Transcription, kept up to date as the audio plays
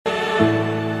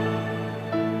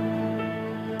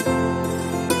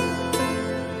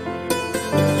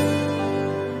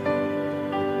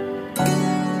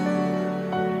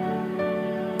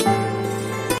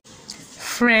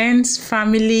friends,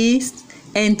 families,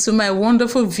 and to my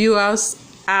wonderful viewers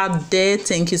out there,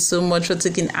 thank you so much for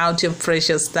taking out your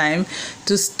precious time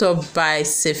to stop by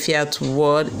Sephiat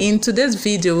World. In today's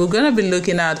video, we're going to be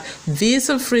looking at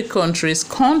visa-free countries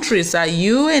that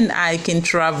you and I can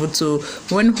travel to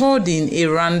when holding a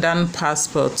Rwandan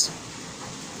passport.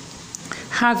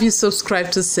 Have you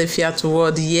subscribed to Sephiat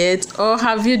World yet, or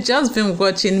have you just been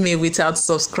watching me without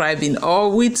subscribing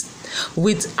or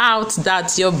without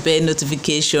that your bell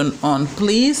notification on?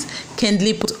 Please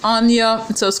kindly put on your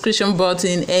subscription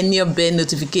button and your bell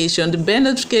notification. The bell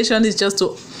notification is just to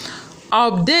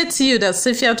update you that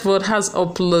Sephiat World has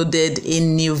uploaded a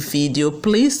new video.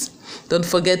 Please don't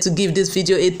forget to give this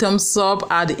video a thumbs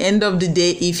up at the end of the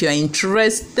day if you're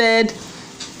interested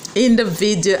in the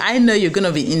video. I know you're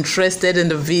gonna be interested in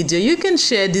the video. You can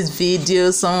share this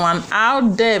video. Someone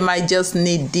out there might just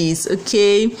need this.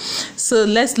 Okay, so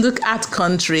let's look at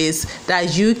countries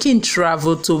that you can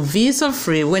travel to visa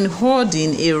free when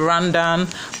holding a Rwandan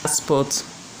passport.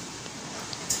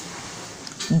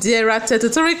 There are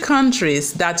 33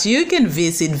 countries that you can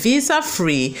visit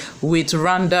visa-free with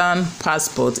Rwandan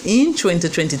passport in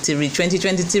 2023.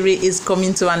 2023 is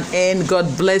coming to an end.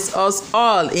 God bless us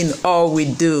all in all we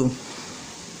do.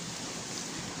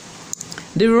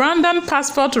 The Rwandan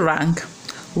passport rank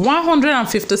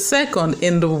 152nd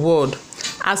in the world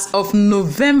as of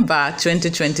November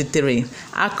 2023,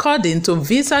 according to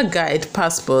Visa Guide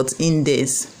Passport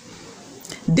Index.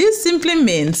 This simply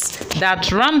means that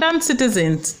Rwandan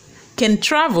citizens can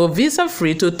travel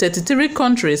visa-free to 33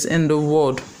 countries in the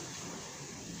world.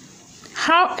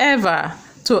 However,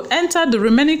 to enter the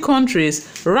remaining countries,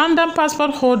 Rwandan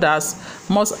passport holders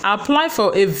must apply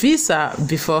for a visa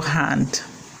beforehand.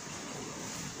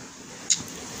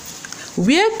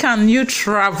 Where can you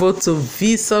travel to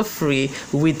visa-free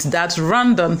with that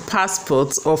Rwandan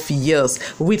passport of yours?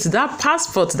 With that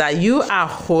passport that you are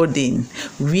holding,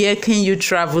 where can you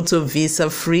travel to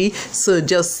visa-free? So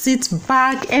just sit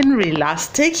back and relax,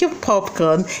 take your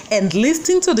popcorn and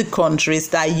listen to the countries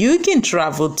that you can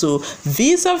travel to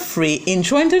visa-free in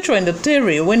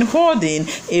 2023 when holding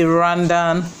a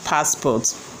Rwandan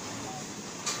passport.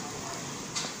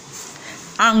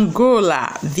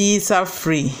 Angola,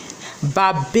 visa-free.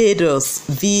 Barbados,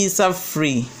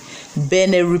 visa-free.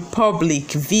 Benin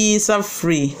Republic,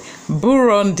 visa-free.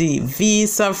 Burundi,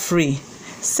 visa-free.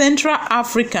 Central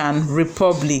African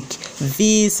Republic,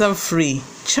 visa-free.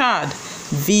 Chad,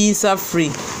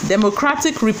 visa-free.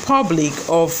 Democratic Republic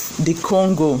of the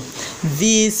Congo,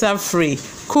 visa-free.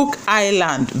 Cook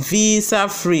Island,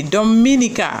 visa-free.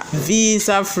 Dominica,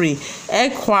 visa-free.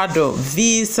 Ecuador,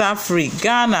 visa-free.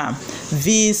 Ghana,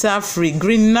 visa-free.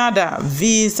 Grenada,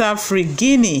 visa-free.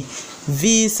 Guinea,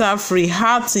 visa-free.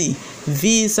 Haiti,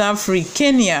 visa-free.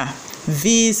 Kenya,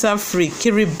 visa-free.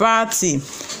 Kiribati,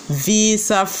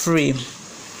 visa-free.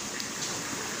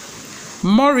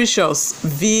 Mauritius,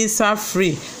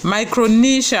 visa-free.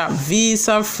 Micronesia,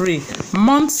 visa-free.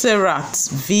 Montserrat,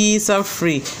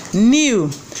 visa-free. New,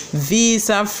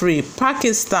 visa-free.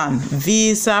 Pakistan,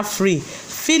 visa-free.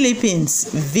 Philippines,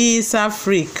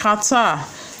 visa-free. Qatar,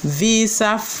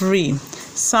 visa-free.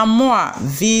 Samoa,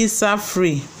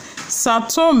 visa-free. Sao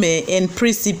Tome and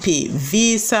Principe,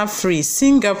 visa-free.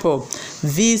 Singapore,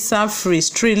 visa-free.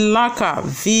 Sri Lanka,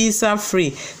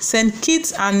 visa-free. St.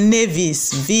 Kitts and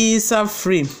Nevis,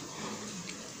 visa-free.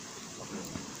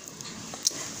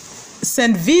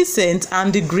 St. Vincent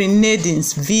and the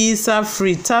Grenadines,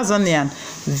 visa-free. Tanzania,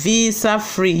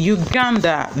 visa-free.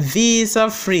 Uganda,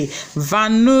 visa-free.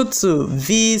 Vanuatu,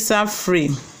 visa-free.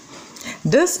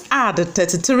 These are the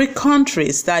 33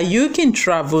 countries that you can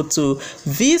travel to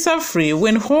visa-free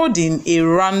when holding a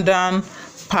Rwandan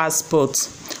passport.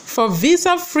 For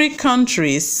visa-free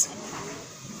countries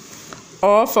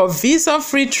or for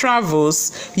visa-free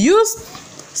travels, you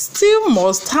still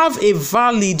must have a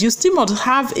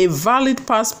valid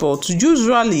passport,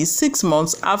 usually 6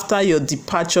 months after your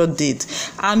departure date,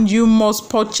 and you must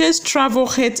purchase travel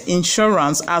health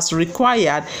insurance as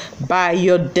required by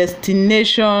your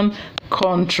destination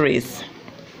countries.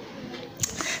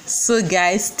 So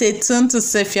guys, stay tuned to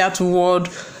Sephiat World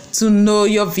to know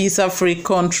your visa-free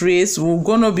countries. We're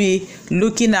gonna be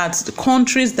looking at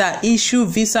countries that issue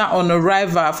visa on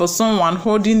arrival for someone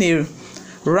holding a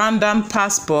Rwandan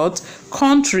passport,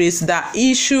 countries that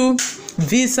issue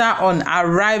visa on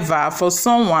arrival for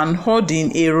someone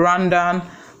holding a Rwandan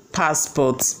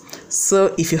passport.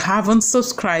 So if you haven't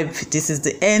subscribed, this is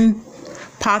the end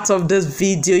part of this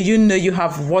video. You know you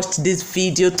have watched this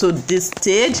video to this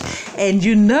stage and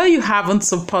you know you haven't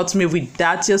supported me with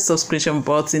that your subscription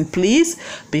button. Please,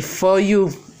 before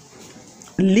you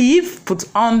leave, put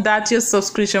on that your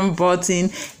subscription button,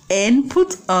 and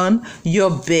put on your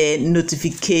bell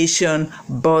notification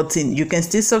button. You can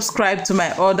still subscribe to my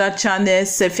other channel,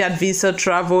 Sefiat Visa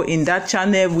Travel. In that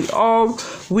channel,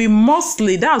 we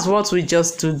mostly, that's what we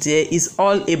just do there, is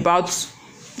all about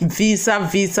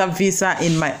visa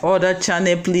in my other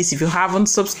channel. Please, if you haven't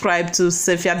subscribed to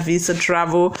Sefiat Visa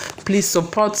Travel, please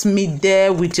support me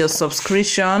there with your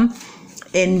subscription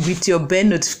and with your bell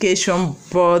notification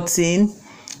button.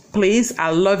 Please,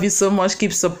 I love you so much.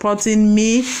 Keep supporting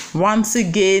me. Once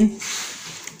again,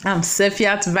 I'm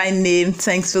Sefiat by name.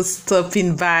 Thanks for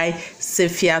stopping by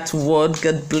Sefiat World.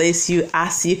 God bless you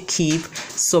as you keep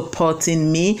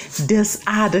supporting me. These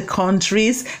are the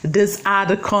countries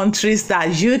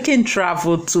that you can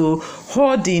travel to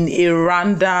holding a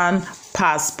Rwandan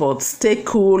passport. Stay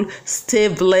cool, stay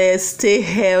blessed, stay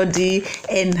healthy,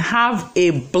 and have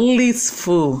a